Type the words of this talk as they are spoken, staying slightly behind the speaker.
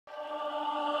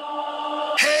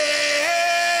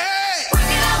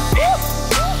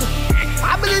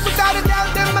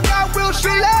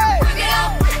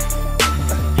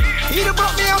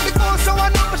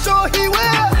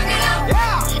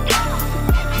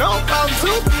No come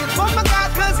to for my God,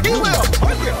 cause he will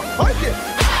work it, work it,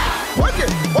 work it,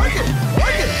 work it,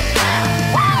 work it.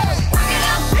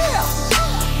 Yeah.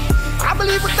 I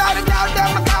believe without a doubt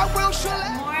that my God will surely.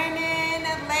 Morning,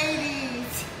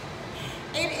 ladies.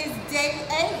 It is day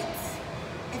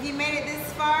 8. If you made it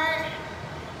this far,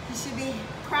 you should be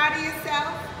proud of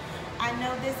yourself. I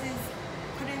know this is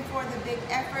putting forth a big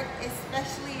effort,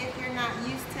 especially if you're not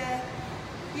used to,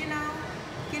 you know,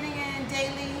 getting in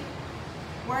daily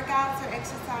workouts or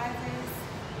exercises.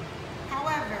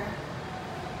 However,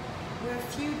 we're a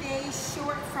few days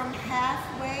short from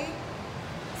halfway,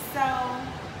 so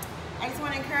I just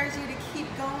want to encourage you to keep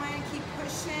going, keep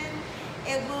pushing.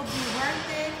 It will be worth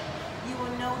it. You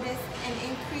will notice an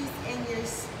increase in your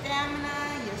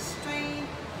stamina, your strength,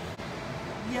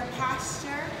 your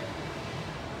posture.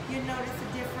 You'll notice a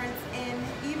difference in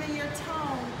even your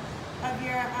tone of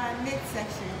your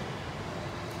midsection.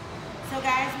 So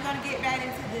guys, we're going to get right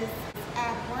into this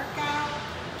workout.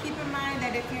 Keep in mind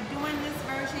that if you're doing this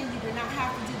version, you do not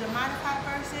have to do the modified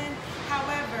version.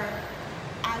 However,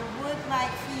 I would like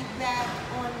feedback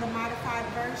on the modified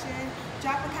version.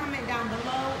 Drop a comment down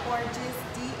below or just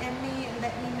DM me and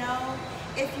let me know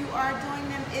if you are doing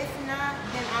them. If not,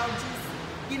 then I'll just,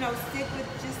 you know, stick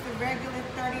with just the regular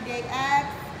 30-day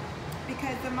abs,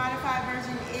 because the modified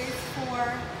version is for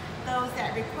those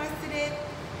that requested it.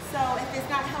 So if it's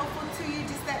not helpful to you,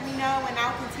 just let me know and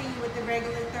I'll continue with the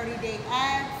regular 30-day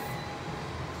abs.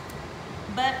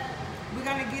 But we're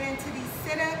gonna get into these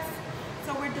sit-ups.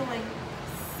 So we're doing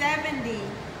 70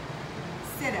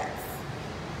 sit-ups.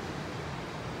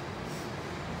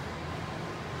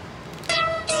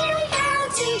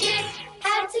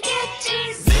 How to get to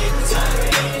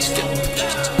victory.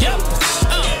 Yep.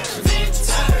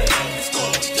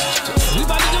 We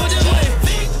about to do it this way.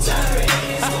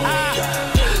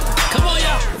 Come on,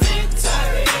 y'all.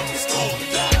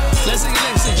 Let's sing it,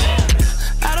 let's sing it.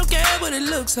 I don't care what it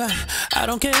looks like. I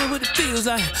don't care what it feels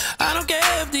like. I don't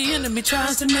care if the enemy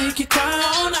tries to make you cry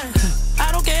all night.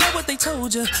 I don't care what they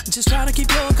told you, just try to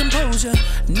keep your composure.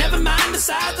 Never mind the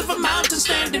size of a mountain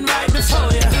standing right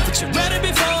before you. But you're ready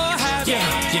before I have you.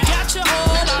 You got your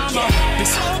whole armor. Be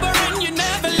sober and you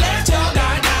never let your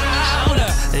guard down.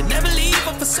 They never leave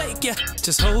or forsake you.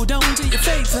 Just hold on to your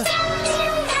faith.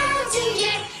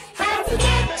 How to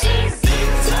get to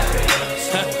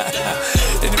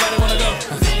anybody wanna go?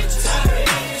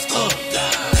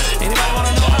 Anybody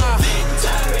wanna know how?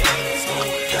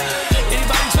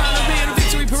 Anybody trying to be in a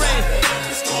victory parade?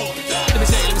 Let me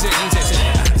say it.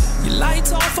 Your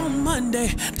lights off on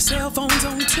Monday, the cell phones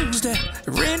on Tuesday,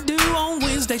 rent due on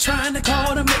Wednesday, trying to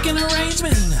call to make an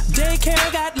arrangement.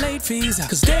 Daycare got late fees,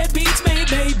 cause deadbeats made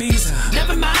babies.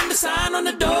 Never mind the sign on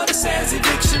the door that says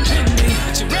eviction pending.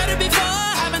 But you ready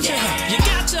before, haven't you? You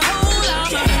got your whole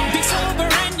armor. Be sober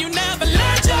and you never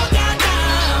let your guard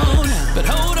down. But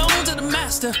hold on to the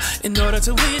master. In order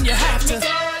to win, you have to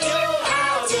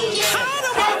how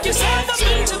to work yourself up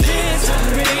into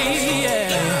victory. Yeah.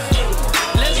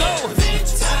 Let's go.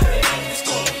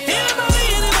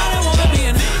 Anybody wanna be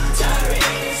in victory?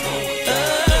 Oh.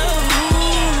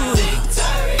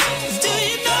 Do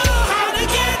you know how to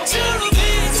get to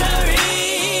victory?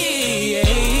 Yeah.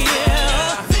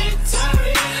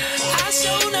 I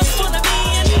showed up for the be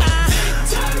in my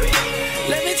victory.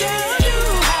 Let me tell you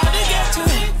how to get to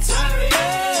victory.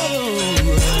 Oh.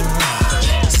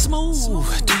 Smooth.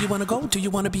 Do you wanna go? Do you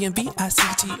wanna be in VICTOR?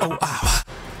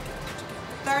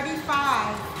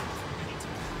 35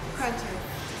 crunches.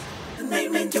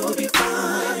 Maybe you'll be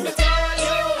fine.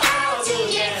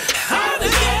 How to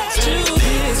get to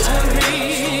victory.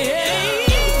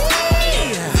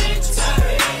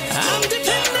 I'm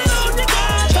depending on the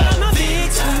God for my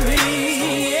victory.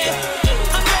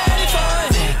 I'm ready for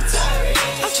it.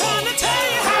 I'm trying to tell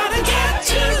you how to get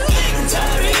to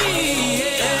victory.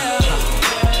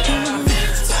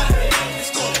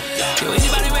 Yo,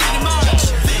 anybody ready to march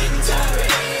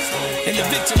in the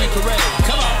victory parade?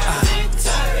 Come on.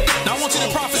 Now I want you to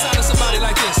prophesy to somebody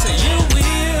like this. Say, you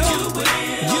will win.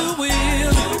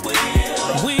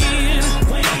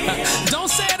 Don't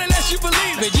say it unless you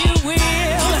believe it. You will win.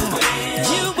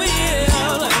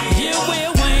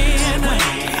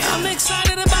 I'm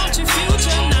excited about your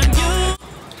future. Now you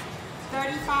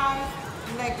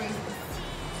 35 leg raises.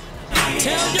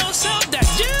 tell yourself that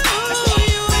you will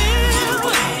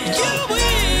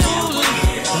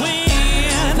win.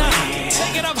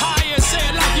 Take it up higher, say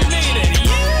it like you mean it.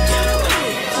 You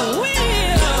will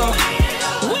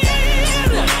win.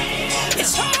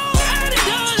 It's already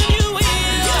done, you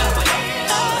will.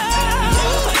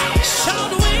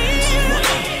 Shout win.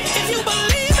 If you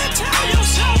believe it, tell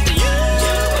yourself that you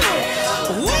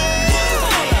will.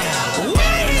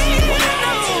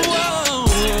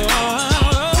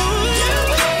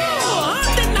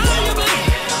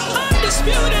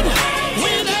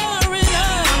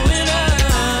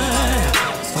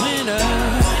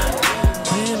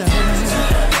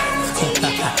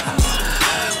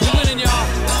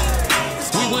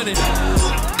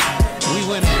 winning. We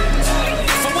winning.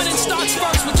 For winning starts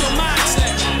first with your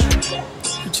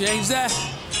mindset. You change that,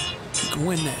 you can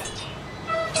win that.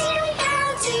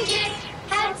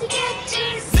 How to get to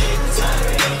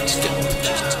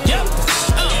Yep.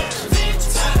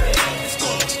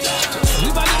 We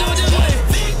about to do it this way.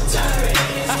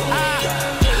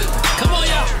 Come on,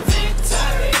 y'all.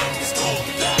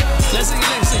 Let's sing it.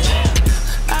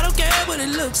 I don't care what it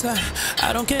looks like.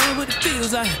 I don't care what it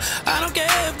feels like. I don't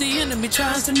care if the enemy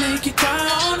tries to make you cry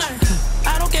all night.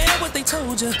 I don't care what they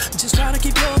told you. Just try to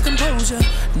keep your composure.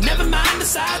 Never mind the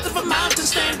size of a mountain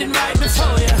standing right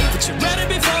before you. But you're ready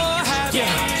before I have you.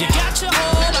 You got your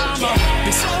whole armor.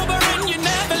 Be sober and you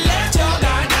never let your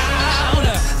guard down.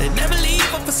 They never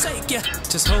leave or forsake you.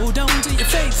 Just hold on to your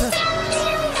faith.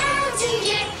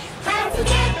 how to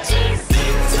get to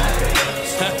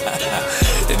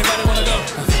Anybody wanna go?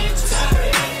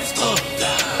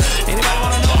 Anybody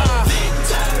wanna know how?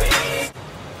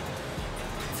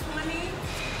 20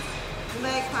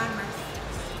 leg climbers.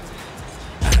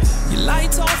 Your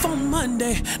lights off on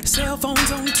Monday, the cell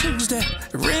phone's on Tuesday,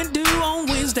 rent due on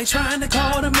Wednesday, trying to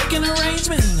call to make an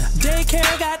arrangement.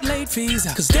 Daycare got late fees,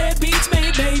 cause deadbeats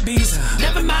made babies.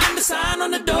 Never mind the sign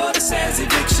on the door that says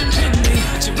eviction pending.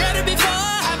 But you ready before,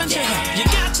 haven't you? You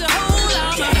got your whole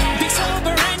armor. Be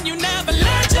sober and you never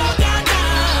let your guard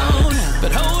down.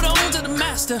 But hold on to the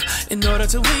master, in order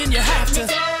to win you have to.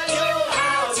 How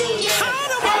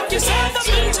to walk yourself up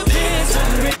into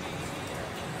victory.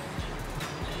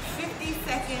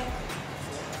 50-second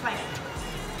plan.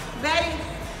 Ready?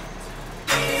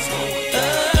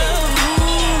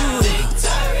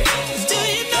 Do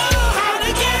you know how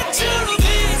to get to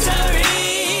victory?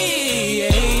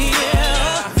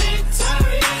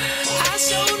 I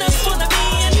sure enough wanna be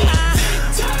in line.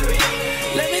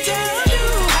 Let me tell you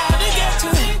how to get to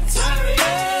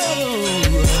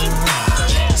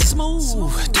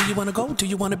smooth. Do you wanna go? Do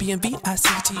you wanna be in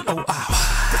VICTOR?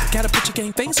 Gotta put your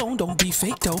game face on, don't be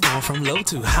fake though. Going from low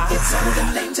to high. It's all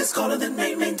the name, just call it the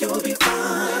name and you'll be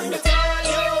fine.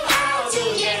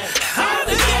 How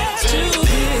to get to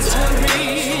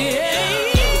victory.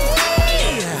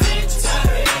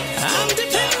 I'm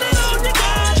depending on the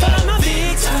God for my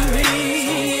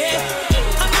victory.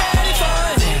 I'm ready for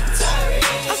it.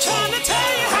 I'm trying to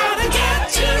tell you how to get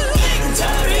to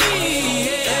victory.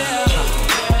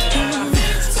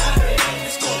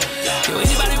 Yo,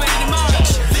 anybody ready to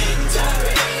march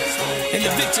in the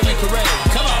victory parade?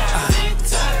 Come on.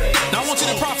 Now I want you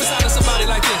to prophesy to somebody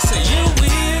like this. Say, you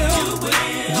will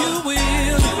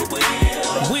win.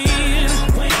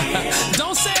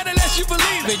 Don't say it unless you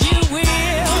believe it. You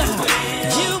will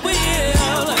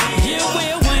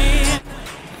win.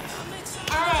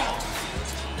 All right.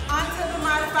 On to the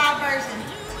modified version.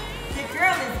 The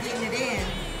girl is getting it in.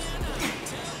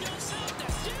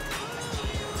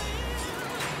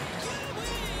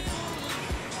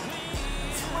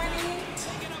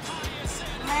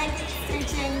 Leg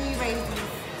extension, knee raises.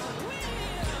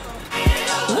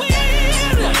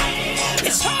 Win.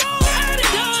 It's already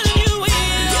done. You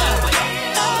will.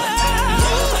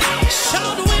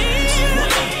 Show the win.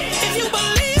 If you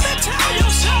believe it, tell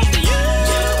yourself that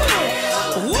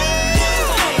you will.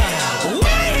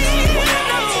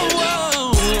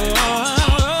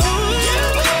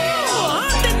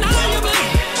 Undeniably,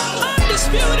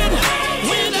 undisputed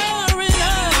winner.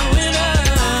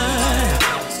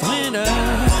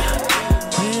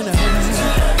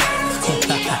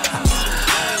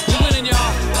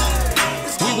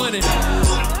 We winning,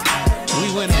 y'all.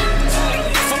 We winning.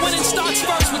 For winning starts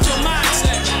first with your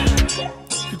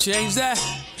mindset. You change that,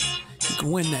 you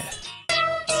can win that.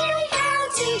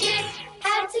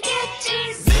 how to get to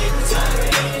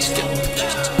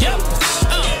Yep.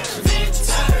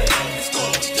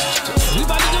 We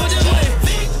about to do it this way.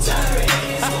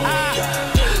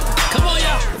 Come on,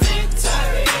 y'all.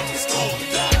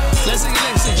 Let's sing it.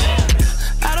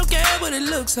 I don't care what it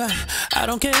looks like. I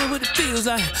don't care what it feels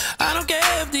like. I don't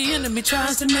care if the enemy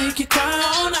tries to make you cry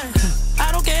all night.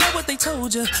 I don't care what they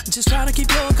told you. Just try to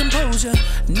keep your composure.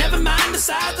 Never mind the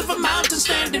size of a mountain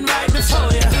standing right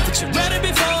before you. But you're ready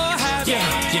before I have you.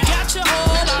 You got your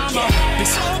whole armor. Be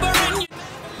sober and you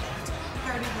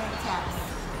 30 leg taps.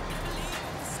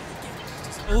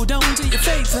 hold on to your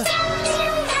faith.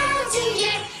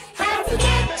 how to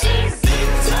get to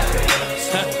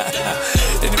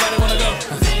Anybody wanna go?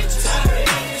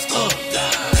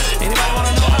 Anybody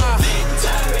wanna know how?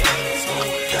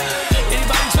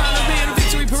 Anybody trying to be in a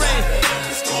victory parade?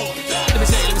 Let me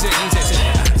say it.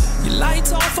 Your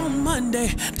lights off on Monday,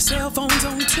 the cell phone's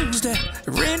on Tuesday,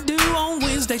 rent due on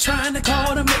Wednesday, trying to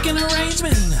call to make an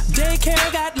arrangement.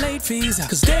 Daycare got late fees,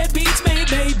 cause deadbeats made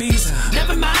babies. Never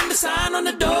Never mind the sign on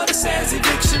the door that says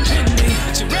eviction pending.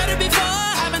 But you read it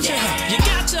before, haven't you? You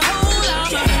got your whole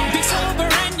armor. Be sober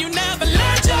and you never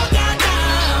let your guard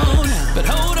down. But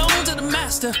hold on to the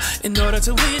master. In order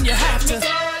to win, you have to.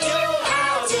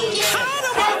 How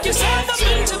to walk yourself up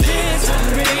into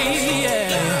victory.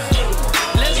 Yeah.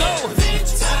 Let's go.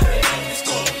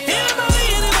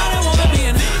 Anybody wanna be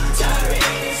in victory?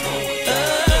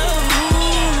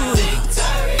 Oh.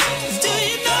 Do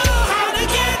you know how to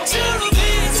get to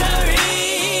victory?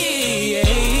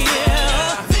 Yeah.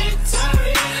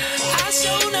 I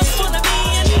showed up for the be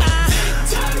in my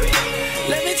victory.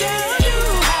 Let me tell you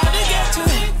how to get to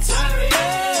victory.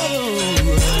 Oh.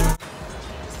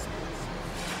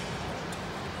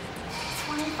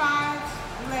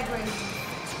 25 leg raises.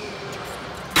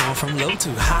 Going from low to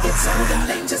high. It's all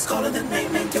darling, just call it the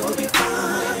name and you'll be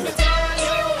fine.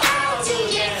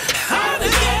 How to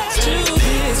get to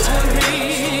victory.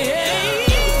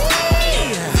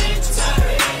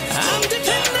 I'm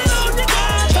depending on the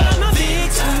God for my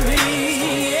victory.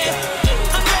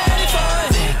 I'm ready for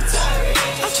it.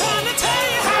 I'm trying to tell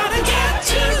you how to get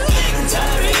to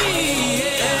victory.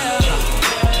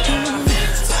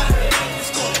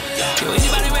 Yo,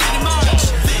 anybody ready to march?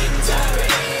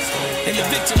 In the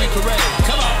victory parade.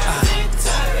 Come on.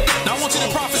 Now I want you to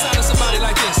prophesy to somebody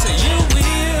like this. Say, you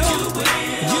will win.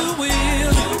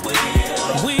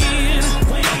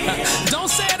 Don't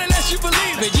say it unless you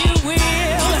believe it. You will win.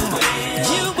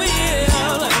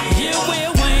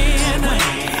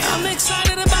 I'm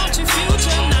excited about your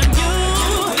future. Now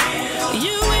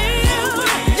you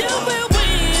will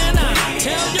win.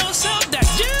 Tell yourself that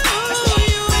you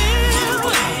will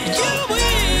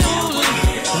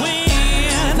win.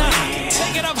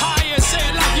 Take it up higher, say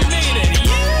it like you mean it.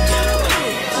 You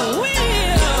will win.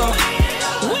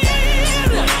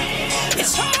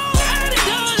 It's already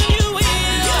done, you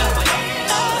will.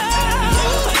 Oh,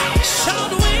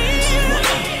 shout win.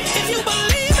 If you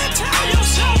believe it, tell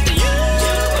yourself that you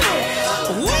will win.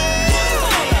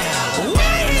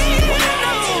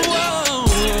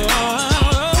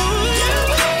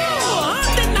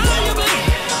 Undeniably,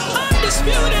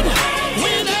 undisputed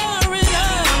winner.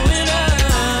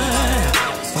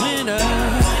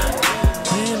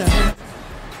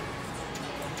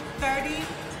 30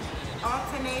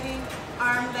 alternating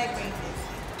arm leg raises.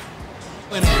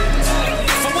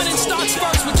 For winning starts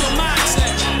first with your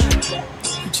mindset.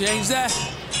 You change that,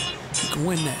 you can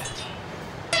win that.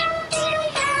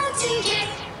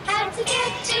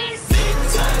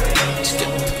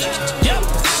 Yep.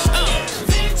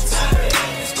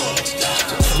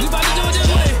 We about to do it this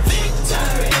way.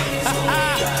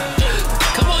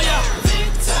 Come on, y'all.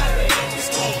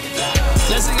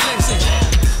 Let's sing it.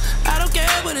 I don't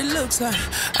care what it looks like.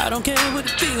 I don't care what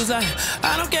it feels like.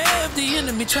 I don't care if the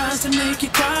enemy tries to make you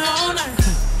cry all night.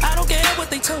 I don't care what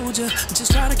they told you.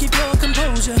 Just try to keep your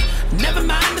composure. Never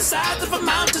mind the size of a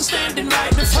mountain standing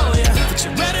right before you. But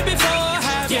you're ready before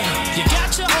have you. You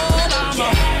got your whole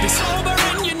armor. Be sober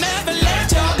and you never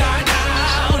let your guard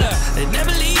down. They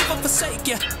never leave or forsake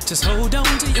you. Just hold on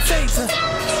to your faith.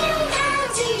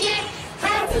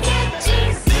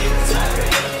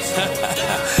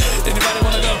 Anybody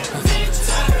wanna go?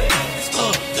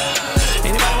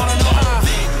 Anybody wanna know how?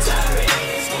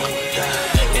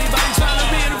 Anybody trying to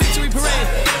be in a victory parade?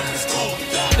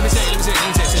 Let me say.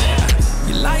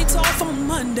 Your lights off on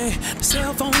Monday, the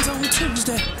cell phones on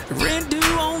Tuesday, rent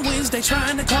due on Wednesday,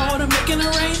 trying to call to make an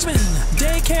arrangement.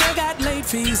 Daycare got late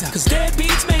fees, cause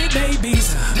deadbeats made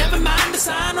babies. Never mind the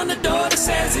sign on the door that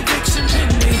says eviction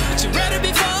pending. But you read it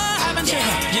before, haven't you?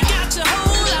 You got your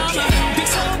whole armor. Be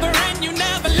sober and you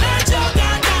never let your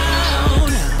guard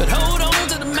down. But hold on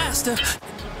to the master.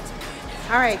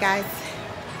 All right, guys.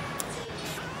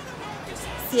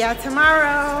 See y'all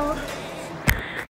tomorrow.